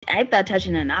I thought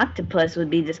touching an octopus would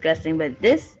be disgusting, but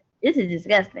this is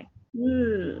disgusting.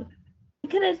 Ugh. You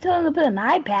could have told him to put an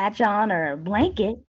eye patch on or a blanket.